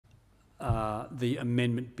the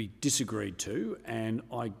amendment be disagreed to, and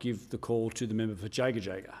I give the call to the member for Jaga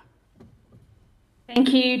Jaga.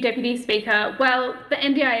 Thank you, Deputy Speaker. Well, the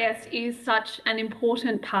NDIS is such an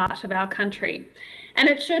important part of our country, and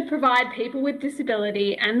it should provide people with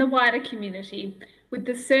disability and the wider community with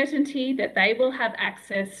the certainty that they will have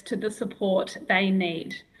access to the support they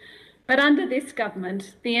need. But under this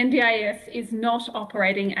government, the NDIS is not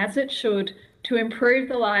operating as it should to improve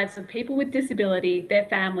the lives of people with disability, their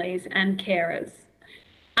families and carers.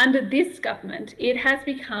 Under this government, it has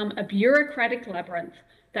become a bureaucratic labyrinth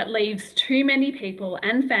that leaves too many people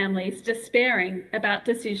and families despairing about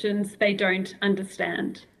decisions they don't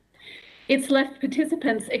understand. It's left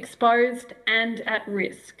participants exposed and at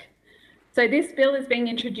risk. So this bill is being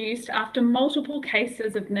introduced after multiple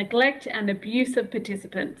cases of neglect and abuse of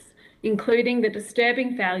participants, including the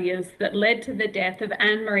disturbing failures that led to the death of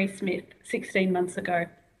Anne-Marie Smith 16 months ago.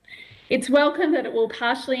 It's welcome that it will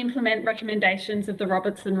partially implement recommendations of the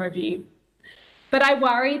Robertson Review. But I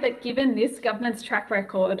worry that given this government's track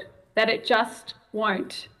record, that it just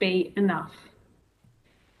won't be enough.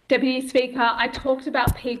 Deputy Speaker, I talked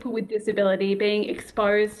about people with disability being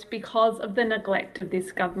exposed because of the neglect of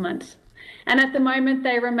this government. And at the moment,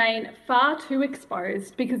 they remain far too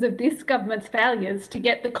exposed because of this government's failures to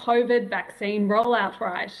get the COVID vaccine rollout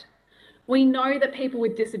right. We know that people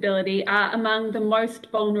with disability are among the most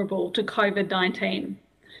vulnerable to COVID-19.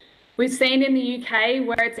 We've seen in the UK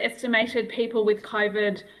where it's estimated people with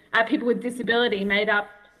disability made up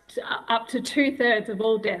to 2/3 of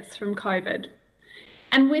all deaths from COVID.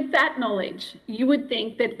 And with that knowledge, you would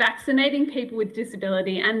think that vaccinating people with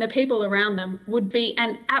disability and the people around them would be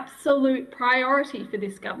an absolute priority for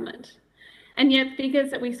this government. And yet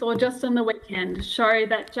figures that we saw just on the weekend show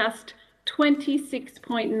that just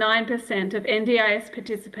 26.9% of NDIS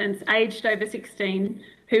participants aged over 16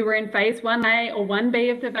 who were in phase 1A or 1B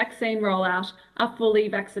of the vaccine rollout are fully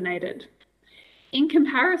vaccinated. In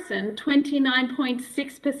comparison,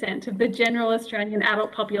 29.6% of the general Australian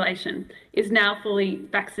adult population is now fully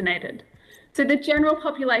vaccinated. So the general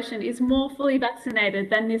population is more fully vaccinated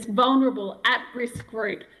than this vulnerable at-risk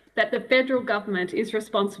group that the federal government is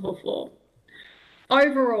responsible for.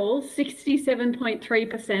 Overall,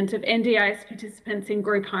 67.3% of NDIS participants in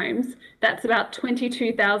group homes, that's about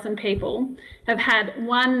 22,000 people, have had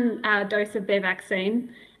one dose of their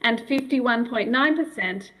vaccine, and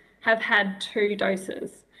 51.9% have had 2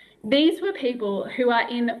 doses. These were people who are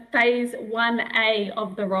in phase 1A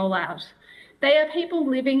of the rollout. They are people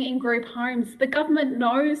living in group homes. The government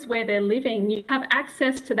knows where they're living. You have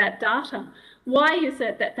access to that data. Why is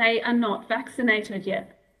it that they are not vaccinated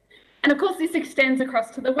yet? And of course, this extends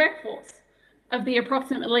across to the workforce. Of the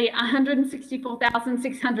approximately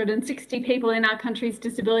 164,660 people in our country's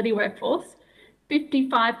disability workforce,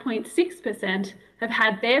 55.6% have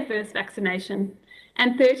had their first vaccination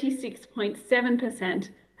and 36.7%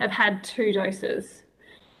 have had 2 doses.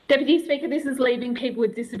 Deputy Speaker, this is leaving people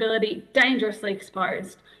with disability dangerously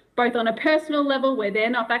exposed, both on a personal level where they're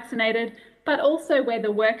not vaccinated, but also where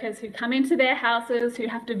the workers who come into their houses, who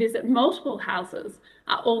have to visit multiple houses,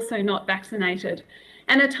 are also not vaccinated.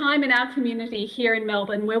 And a time in our community here in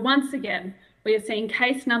Melbourne where once again we are seeing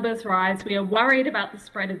case numbers rise, we are worried about the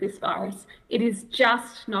spread of this virus. It is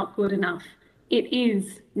just not good enough. It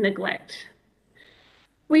is neglect.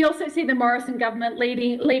 We also see the Morrison government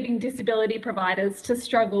leaving disability providers to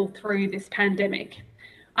struggle through this pandemic.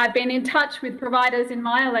 I've been in touch with providers in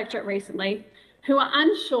my electorate recently who are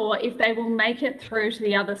unsure if they will make it through to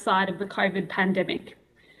the other side of the COVID pandemic,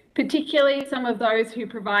 particularly some of those who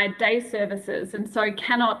provide day services and so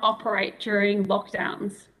cannot operate during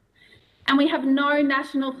lockdowns. And we have no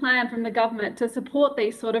national plan from the government to support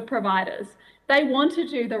these sort of providers. They want to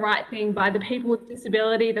do the right thing by the people with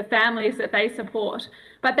disability, the families that they support,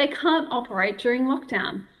 but they can't operate during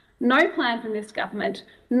lockdown. No plan from this government,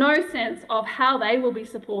 no sense of how they will be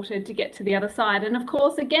supported to get to the other side. And of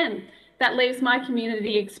course, again, that leaves my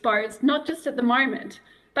community exposed, not just at the moment,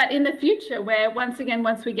 but in the future where once again,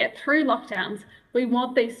 once we get through lockdowns, we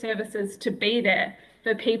want these services to be there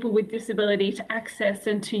for people with disability to access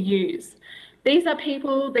and to use. These are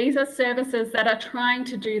people, these are services that are trying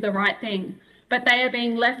to do the right thing, but they are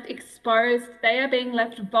being left exposed, they are being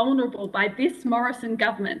left vulnerable by this Morrison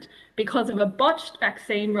government because of a botched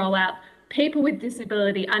vaccine rollout. People with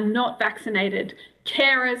disability are not vaccinated,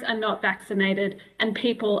 carers are not vaccinated, and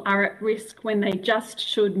people are at risk when they just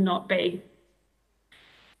should not be.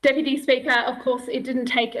 Deputy Speaker, of course, it didn't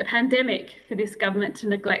take a pandemic for this government to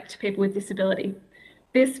neglect people with disability.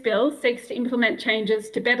 This bill seeks to implement changes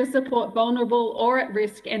to better support vulnerable or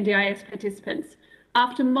at-risk NDIS participants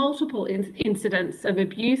after multiple incidents of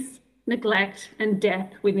abuse, neglect, and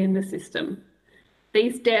death within the system.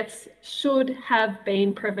 These deaths should have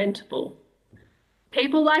been preventable.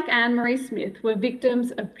 People like Anne-Marie Smith were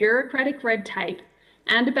victims of bureaucratic red tape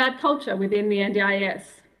and a bad culture within the NDIS.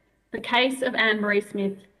 The case of Anne-Marie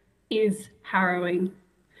Smith is harrowing.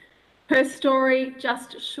 Her story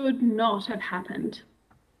just should not have happened.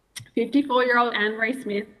 54-year-old Anne-Marie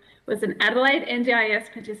Smith was an Adelaide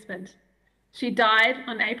NDIS participant. She died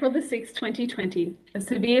on April 6, 2020, of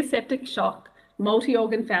severe septic shock,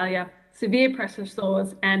 multi-organ failure, severe pressure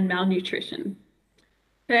sores, and malnutrition.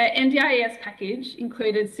 Her NDIS package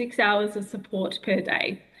included 6 hours of support per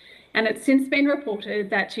day, and it's since been reported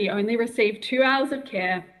that she only received 2 hours of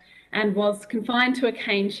care and was confined to a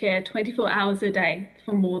cane chair 24 hours a day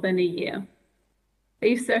for more than a year.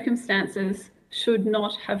 These circumstances should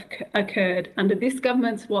not have occurred under this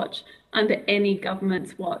government's watch, under any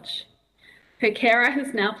government's watch. Her carer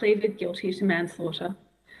has now pleaded guilty to manslaughter.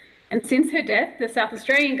 And since her death, the South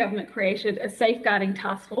Australian government created a safeguarding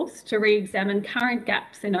task force to re-examine current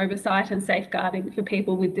gaps in oversight and safeguarding for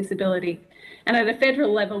people with disability. And at a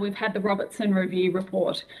federal level, we've had the Robertson Review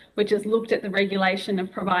report, which has looked at the regulation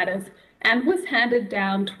of providers and was handed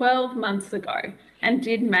down 12 months ago and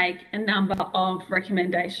did make a number of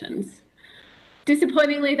recommendations.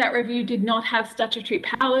 Disappointingly, that review did not have statutory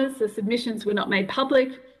powers, the submissions were not made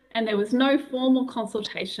public, and there was no formal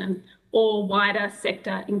consultation or wider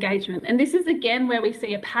sector engagement. And this is again where we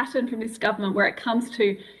see a pattern from this government where it comes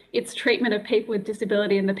to its treatment of people with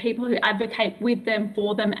disability and the people who advocate with them,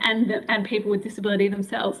 for them, and people with disability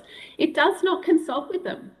themselves. It does not consult with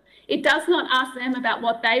them. It does not ask them about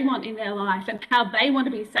what they want in their life and how they want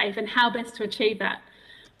to be safe and how best to achieve that.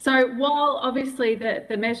 So while obviously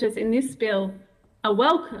the measures in this bill are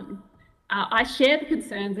welcome, I share the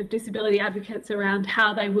concerns of disability advocates around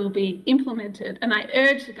how they will be implemented, and I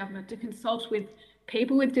urge the government to consult with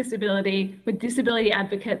people with disability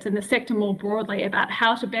advocates and the sector more broadly about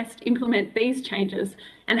how to best implement these changes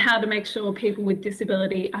and how to make sure people with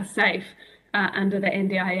disability are safe under the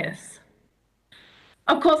NDIS.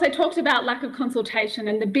 Of course, I talked about lack of consultation,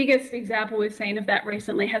 and the biggest example we've seen of that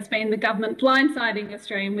recently has been the government blindsiding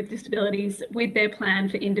Australians with disabilities with their plan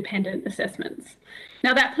for independent assessments.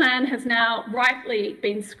 Now, that plan has now rightly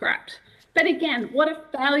been scrapped. But again, what a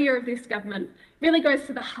failure of this government. Really goes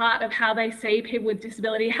to the heart of how they see people with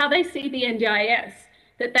disability, how they see the NDIS,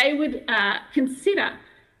 that they would consider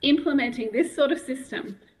implementing this sort of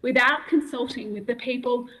system without consulting with the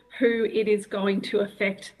people who it is going to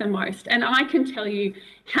affect the most. And I can tell you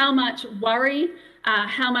how much worry,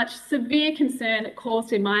 how much severe concern it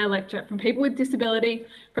caused in my electorate from people with disability,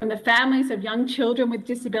 from the families of young children with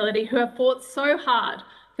disability who have fought so hard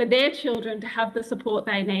for their children to have the support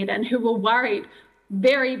they need and who were worried,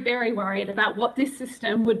 very, very worried about what this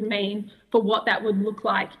system would mean for what that would look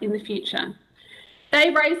like in the future. They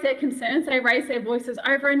raised their concerns, they raised their voices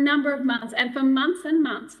over a number of months, and for months and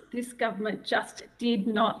months, this government just did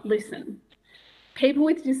not listen. People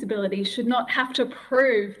with disabilities should not have to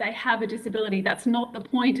prove they have a disability. That's not the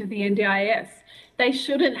point of the NDIS. They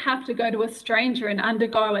shouldn't have to go to a stranger and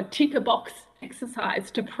undergo a tick a box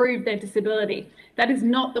exercise to prove their disability. That is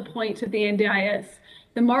not the point of the NDIS.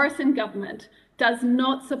 The Morrison government does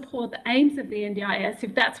not support the aims of the NDIS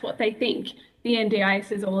if that's what they think the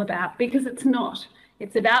NDIS is all about, because it's not.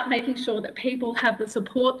 It's about making sure that people have the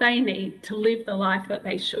support they need to live the life that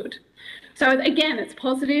they should. So again, it's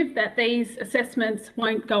positive that these assessments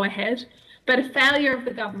won't go ahead, but a failure of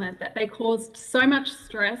the government that they caused so much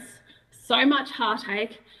stress, so much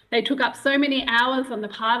heartache. They took up so many hours on the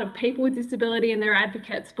part of people with disability and their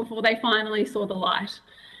advocates before they finally saw the light.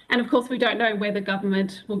 And of course, we don't know where the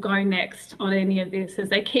government will go next on any of this, as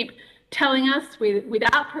they keep telling us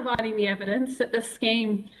without providing the evidence that the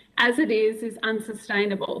scheme as it is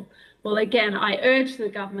unsustainable. Well, again, I urge the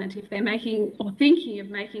government, if they're making or thinking of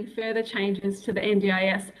making further changes to the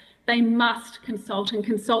NDIS, they must consult and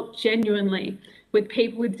consult genuinely with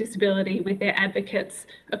people with disability, with their advocates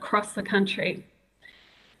across the country.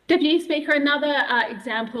 Deputy Speaker, another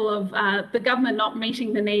example of the government not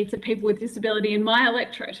meeting the needs of people with disability in my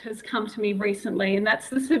electorate has come to me recently, and that's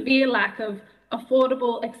the severe lack of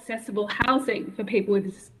affordable, accessible housing for people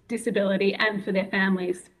with disability and for their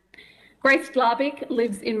families. Grace Dlabik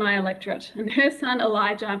lives in my electorate, and her son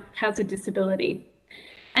Elijah has a disability.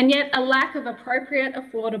 And yet a lack of appropriate,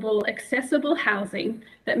 affordable, accessible housing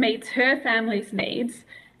that meets her family's needs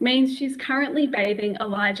means she's currently bathing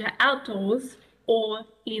Elijah outdoors or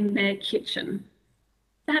in their kitchen.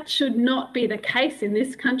 That should not be the case in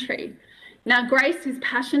this country. Now, Grace is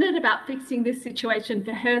passionate about fixing this situation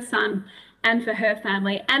for her son and for her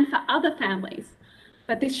family and for other families.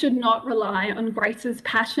 but this should not rely on Grace's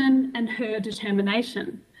passion and her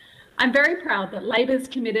determination. I'm very proud that Labor's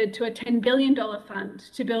committed to a $10 billion fund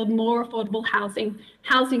to build more affordable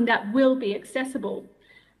housing that will be accessible.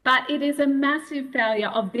 But it is a massive failure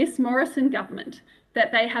of this Morrison government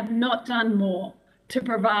that they have not done more to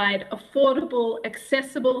provide affordable,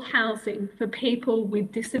 accessible housing for people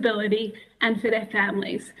with disability and for their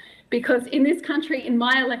families. Because in this country, in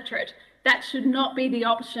my electorate, that should not be the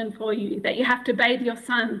option for you, that you have to bathe your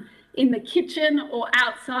son in the kitchen or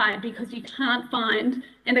outside because you can't find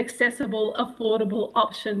an accessible, affordable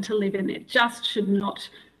option to live in. It just should not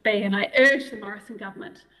be. And I urge the Morrison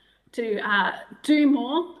government to do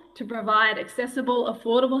more to provide accessible,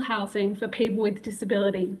 affordable housing for people with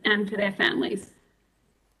disability and for their families.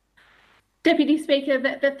 Deputy Speaker,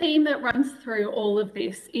 the theme that runs through all of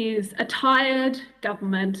this is a tired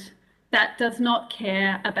government that does not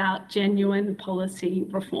care about genuine policy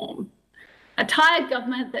reform. A tired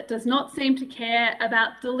government that does not seem to care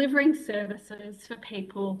about delivering services for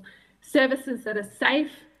people, services that are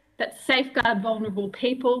safe, that safeguard vulnerable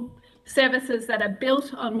people, services that are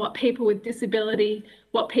built on what people with disability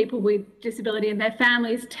and their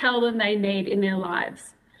families tell them they need in their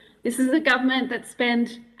lives. This is a government that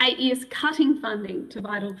spent 8 years cutting funding to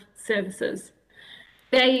vital services.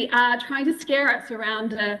 They are trying to scare us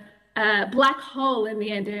around a black hole in the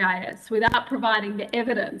NDIS without providing the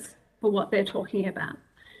evidence for what they're talking about.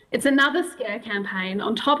 It's another scare campaign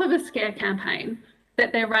on top of a scare campaign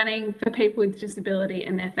that they're running for people with disability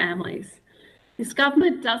and their families. This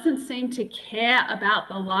government doesn't seem to care about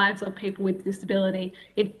the lives of people with disability.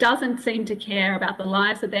 It doesn't seem to care about the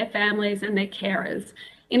lives of their families and their carers.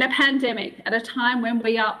 In a pandemic, at a time when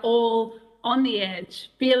we are all on the edge,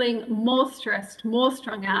 feeling more stressed, more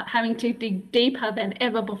strung out, having to dig deeper than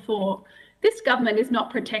ever before, this government is not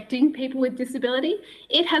protecting people with disability.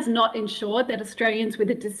 It has not ensured that Australians with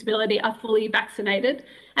a disability are fully vaccinated.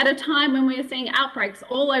 At a time when we are seeing outbreaks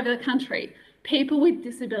all over the country, people with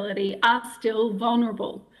disability are still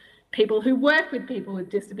vulnerable. People who work with people with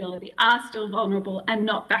disability are still vulnerable and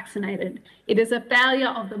not vaccinated. It is a failure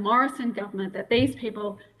of the Morrison government that these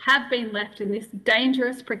people have been left in this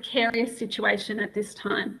dangerous, precarious situation at this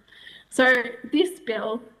time. So this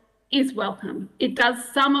bill is welcome. It does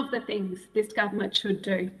some of the things this government should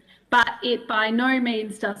do, but it by no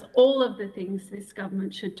means does all of the things this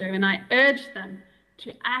government should do. And I urge them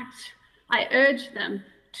to act. I urge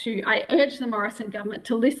the Morrison government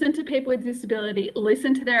to listen to people with disability,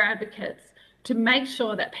 listen to their advocates, to make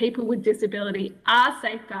sure that people with disability are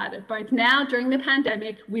safeguarded, both now during the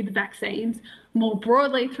pandemic with vaccines, more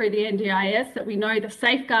broadly through the NDIS, that we know the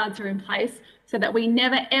safeguards are in place so that we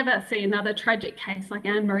never ever see another tragic case like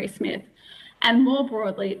Anne-Marie Smith. And more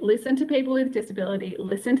broadly, listen to people with disability,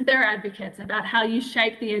 listen to their advocates about how you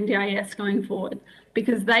shape the NDIS going forward,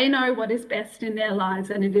 because they know what is best in their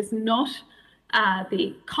lives, and it is not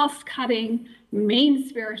the cost-cutting,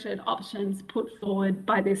 mean-spirited options put forward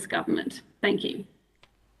by this government. Thank you.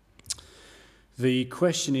 The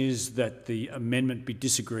question is that the amendment be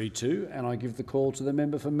disagreed to, and I give the call to the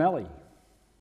member for Mallee.